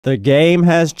The game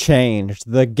has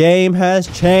changed. The game has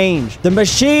changed. The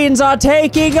machines are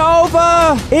taking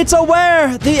over. It's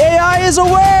aware. The AI is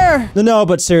aware. No,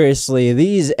 but seriously,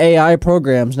 these AI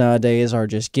programs nowadays are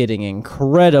just getting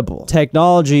incredible.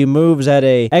 Technology moves at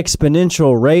a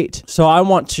exponential rate. So I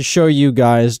want to show you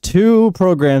guys two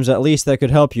programs at least that could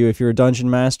help you if you're a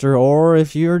dungeon master or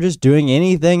if you're just doing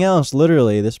anything else.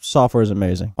 Literally, this software is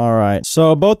amazing. All right.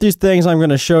 So both these things I'm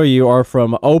going to show you are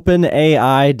from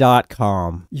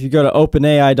OpenAI.com. If you go to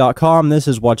OpenAI.com, this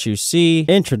is what you see.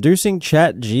 Introducing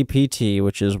ChatGPT,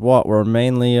 which is what we're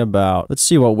mainly about. Let's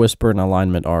see what whisper and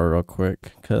alignment are real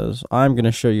quick, because I'm going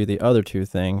to show you the other two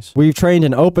things. We've trained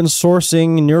an open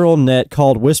sourcing neural net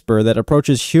called Whisper that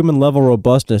approaches human level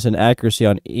robustness and accuracy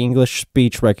on English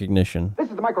speech recognition. This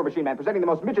is the Micro Machine Man presenting the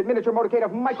most midget miniature motorcade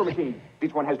of Micro Machines.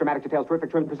 Each one has dramatic details,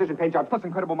 terrific trim, precision paint jobs, plus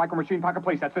incredible Micro Machine pocket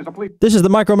playsets. This is the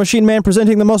Micro Machine Man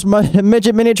presenting the most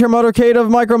midget miniature motorcade of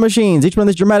Micro Machines. Each one of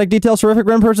these dramatic details, terrific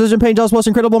rim, precision paint jobs, plus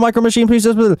incredible Micro Machine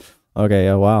pieces.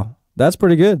 Okay, wow. That's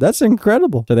pretty good. That's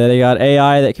incredible. So then they got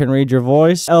AI that can read your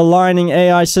voice, aligning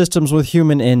AI systems with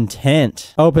human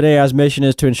intent. OpenAI's mission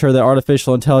is to ensure that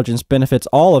artificial intelligence benefits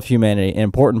all of humanity. An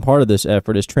important part of this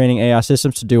effort is training AI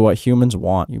systems to do what humans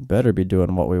want. You better be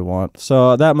doing what we want.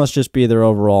 So that must just be their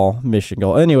overall mission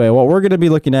goal. Anyway, what we're going to be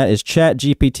looking at is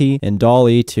ChatGPT and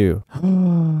dall-e 2.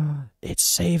 It's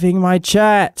saving my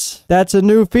chats. That's a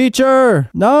new feature.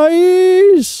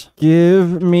 Nice.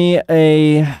 Give me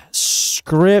a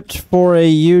script for a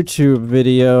YouTube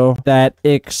video that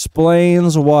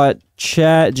explains what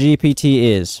ChatGPT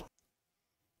is.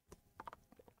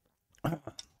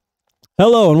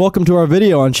 Hello and welcome to our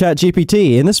video on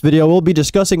ChatGPT. In this video, we'll be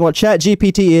discussing what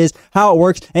ChatGPT is, how it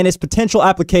works, and its potential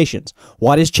applications.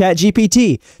 What is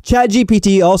ChatGPT?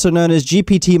 ChatGPT, also known as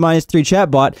GPT-3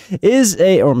 chatbot,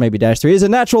 is a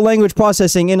natural language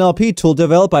processing NLP tool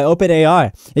developed by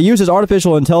OpenAI. It uses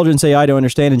artificial intelligence AI to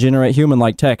understand and generate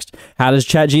human-like text. How does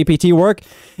ChatGPT work?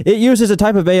 It uses a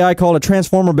type of AI called a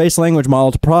transformer-based language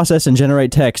model to process and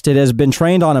generate text. It has been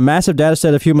trained on a massive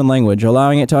dataset of human language,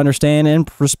 allowing it to understand and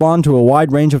respond to a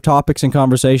wide range of topics and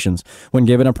conversations. When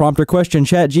given a prompt or question,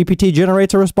 ChatGPT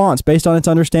generates a response based on its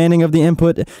understanding of the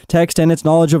input text and its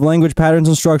knowledge of language patterns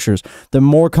and structures. The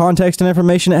more context and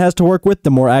information it has to work with,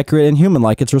 the more accurate and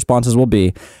human-like its responses will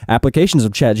be. Applications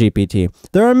of ChatGPT.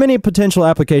 There are many potential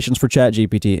applications for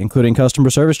ChatGPT, including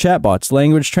customer service chatbots,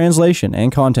 language translation,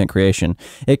 and content creation.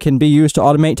 It can be used to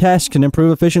automate tasks and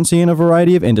improve efficiency in a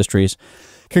variety of industries.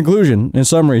 Conclusion. In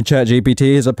summary,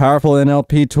 ChatGPT is a powerful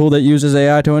NLP tool that uses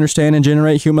AI to understand and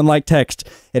generate human-like text.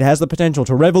 It has the potential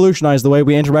to revolutionize the way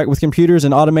we interact with computers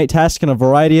and automate tasks in a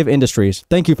variety of industries.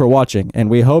 Thank you for watching, and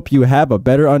we hope you have a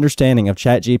better understanding of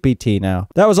ChatGPT now.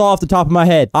 That was all off the top of my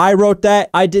head. I wrote that.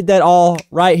 I did that all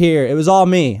right here. It was all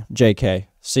me. JK.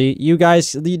 See, you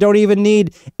guys, you don't even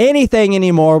need anything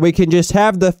anymore. We can just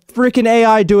have the freaking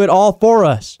AI do it all for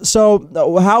us. So,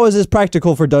 how is this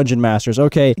practical for Dungeon Masters?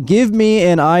 Okay, give me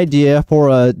an idea for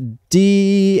a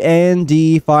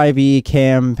D&D 5e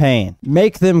campaign.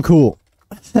 Make them cool.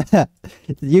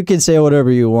 You can say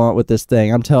whatever you want with this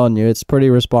thing. I'm telling you, it's pretty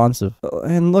responsive.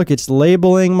 And look, it's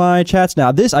labeling my chats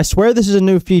now. I swear this is a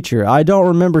new feature. I don't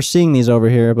remember seeing these over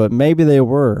here, but maybe they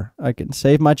were. I can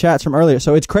save my chats from earlier.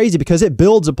 So it's crazy because it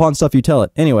builds upon stuff you tell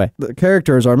it. Anyway, the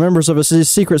characters are members of a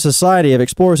secret society of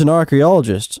explorers and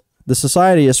archaeologists. The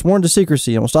society is sworn to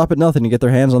secrecy and will stop at nothing to get their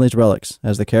hands on these relics.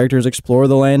 As the characters explore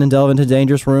the land and delve into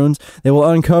dangerous ruins, they will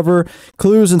uncover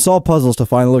clues and solve puzzles to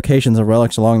find the locations of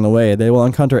relics along the way. They will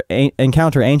encounter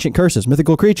ancient curses,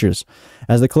 mythical creatures.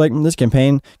 As this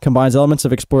campaign combines elements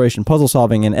of exploration, puzzle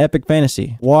solving, and epic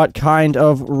fantasy. What kind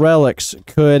of relics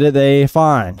could they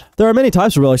find? There are many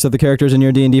types of relics that the characters in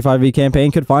your D&D 5e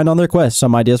campaign could find on their quest.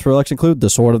 Some ideas for relics include the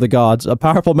Sword of the Gods, a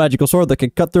powerful magical sword that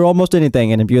could cut through almost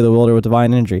anything and imbue the wielder with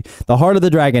divine energy. The Heart of the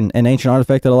Dragon, an ancient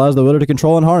artifact that allows the wielder to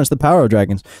control and harness the power of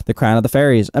dragons. The Crown of the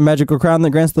Fairies, a magical crown that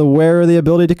grants the wearer the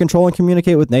ability to control and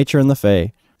communicate with nature and the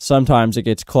Fae. Sometimes it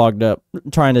gets clogged up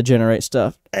trying to generate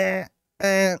stuff.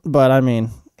 But I mean,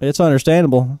 it's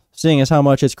understandable, seeing as how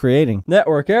much it's creating.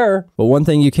 Network error. But one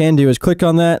thing you can do is click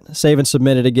on that, save and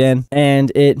submit it again,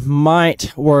 and it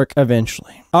might work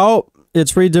eventually. Oh,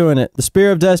 it's redoing it. The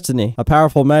Spear of Destiny, a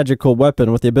powerful magical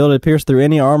weapon with the ability to pierce through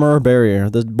any armor or barrier.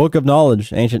 The Book of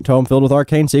Knowledge, ancient tome filled with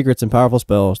arcane secrets and powerful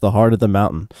spells. The Heart of the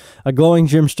Mountain, a glowing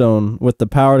gemstone with the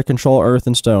power to control earth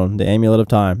and stone. The Amulet of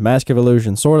Time, Mask of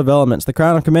Illusion, Sword of Elements, the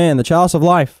Crown of Command, the Chalice of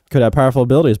Life. Could have powerful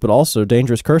abilities, but also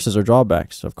dangerous curses or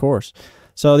drawbacks, of course.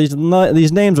 So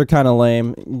these names are kind of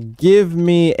lame. Give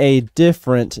me a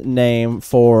different name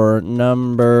for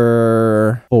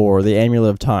number 4, the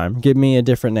Amulet of Time. Give me a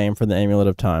different name for the Amulet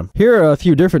of Time. Here are a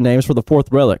few different names for the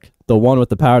 4th relic. The one with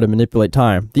the power to manipulate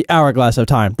time, the Hourglass of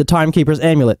Time, the Timekeeper's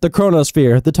Amulet, the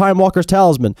Chronosphere, the Time Walker's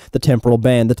Talisman, the Temporal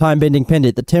Band, the Time-Bending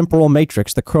Pendant, the Temporal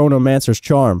Matrix, the Chronomancer's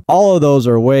Charm. All of those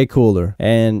are way cooler,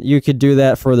 and you could do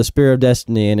that for the Spear of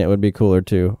Destiny, and it would be cooler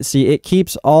too. See, it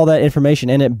keeps all that information,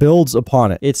 and it builds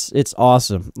upon it. It's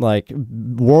awesome. Like,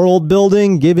 world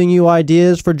building, giving you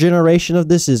ideas for generation of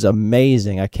this is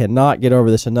amazing. I cannot get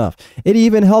over this enough. It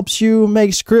even helps you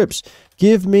make scripts.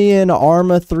 Give me an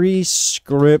Arma 3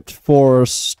 script for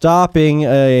stopping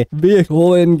a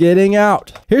vehicle and getting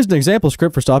out. Here's an example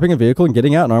script for stopping a vehicle and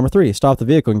getting out in Arma 3. Stop the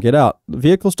vehicle and get out.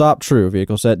 Vehicle stop true.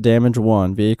 Vehicle set damage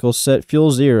 1. Vehicle set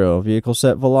fuel 0. Vehicle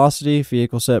set velocity.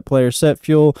 Vehicle set player set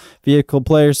fuel. Vehicle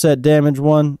player set damage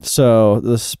 1. So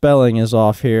the spelling is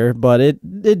off here, but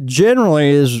it generally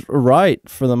is right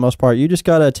for the most part. You just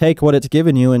gotta take what it's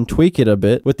given you and tweak it a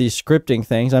bit with these scripting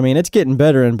things. I mean, it's getting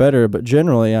better and better, but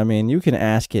generally, I mean, you can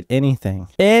ask it anything.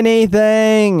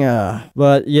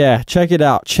 But yeah, check it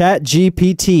out.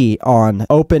 ChatGPT on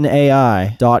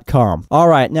OpenAI.com. All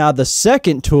right, now the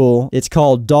second tool, it's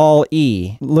called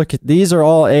dall-e. Look, these are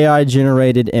all AI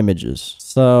generated images.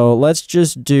 So let's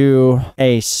just do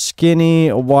a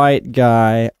skinny white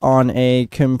guy on a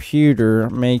computer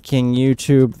making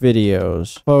YouTube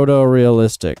videos.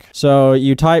 Photorealistic. So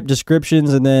you type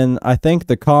descriptions and then I think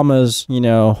the commas, you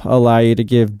know, allow you to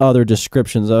give other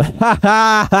descriptions of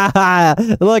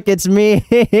look, it's me.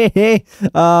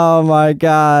 Oh my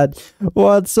god.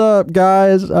 What's up,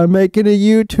 guys? I'm making a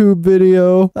YouTube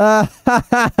video.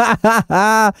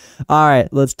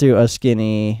 Alright, let's do a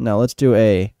skinny. No, let's do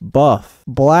a buff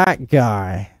black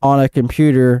guy on a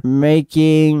computer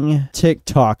making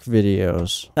TikTok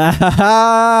videos.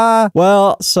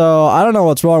 Well, so I don't know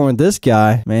what's wrong with this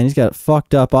guy. Man, he's got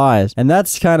fucked up eyes. And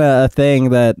that's kind of a thing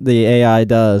that the AI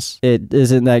does. It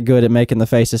isn't that good at making the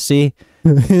faces. See?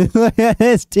 Look at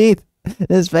his teeth.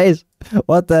 His face.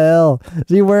 What the hell? Is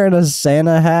he wearing a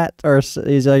Santa hat? Or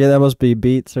he's like, that must be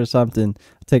Beats or something.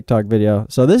 TikTok video.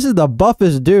 So this is the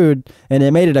buffest dude, and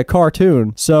it made it a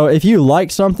cartoon. So if you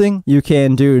like something, you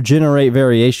can do generate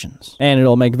variations, and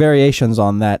it'll make variations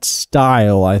on that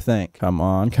style, I think. Come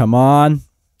on, come on.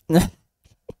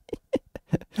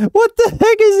 What the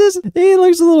heck is this? He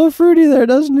looks a little fruity there,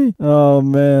 doesn't he? Oh,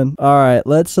 man. All right,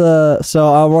 let's, so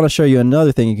I want to show you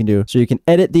another thing you can do. So you can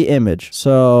edit the image.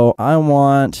 So I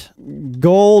want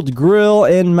gold grill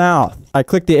in mouth. I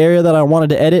clicked the area that I wanted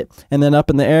to edit, and then up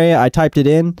in the area, I typed it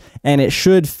in, and it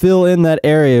should fill in that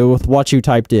area with what you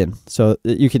typed in. So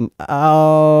you can,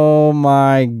 oh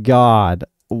my God.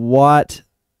 What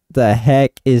the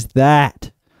heck is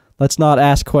that? Let's not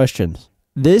ask questions.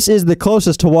 This is the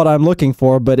closest to what I'm looking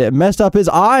for, but it messed up his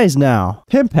eyes now.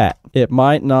 Pimp hat. It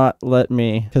might not let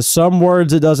me, because some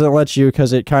words it doesn't let you,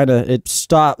 because it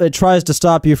tries to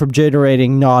stop you from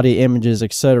generating naughty images,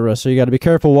 etc. So you got to be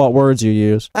careful what words you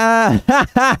use. What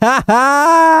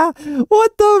the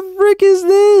frick is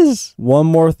this? One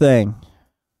more thing.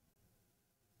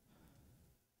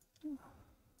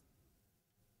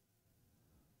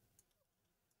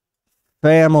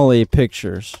 Family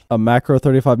pictures. A macro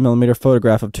 35mm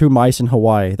photograph of 2 mice in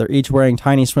Hawaii. They're each wearing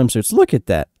tiny swimsuits. Look at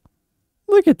that.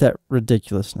 Look at that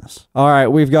ridiculousness. All right,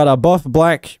 we've got a buff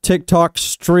black TikTok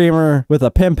streamer with a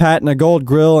pimp hat and a gold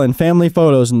grill and family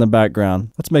photos in the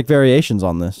background. Let's make variations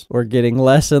on this. We're getting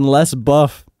less and less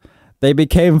buff. They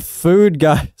became food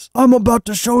guys. I'm about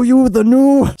to show you the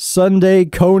new Sunday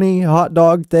Coney hot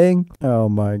dog thing. Oh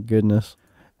my goodness.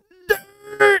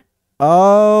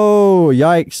 Oh,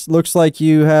 yikes. Looks like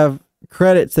you have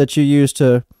credits that you use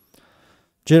to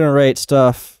generate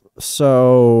stuff,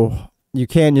 so you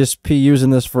can't just be using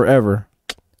this forever.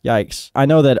 Yikes. I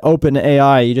know that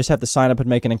OpenAI, you just have to sign up and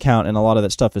make an account, and a lot of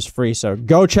that stuff is free, so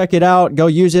go check it out. Go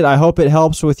use it. I hope it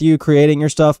helps with you creating your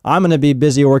stuff. I'm going to be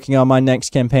busy working on my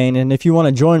next campaign, and if you want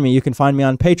to join me, you can find me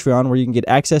on Patreon, where you can get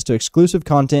access to exclusive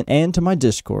content and to my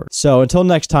Discord. So until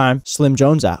next time, Slim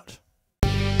Jones out.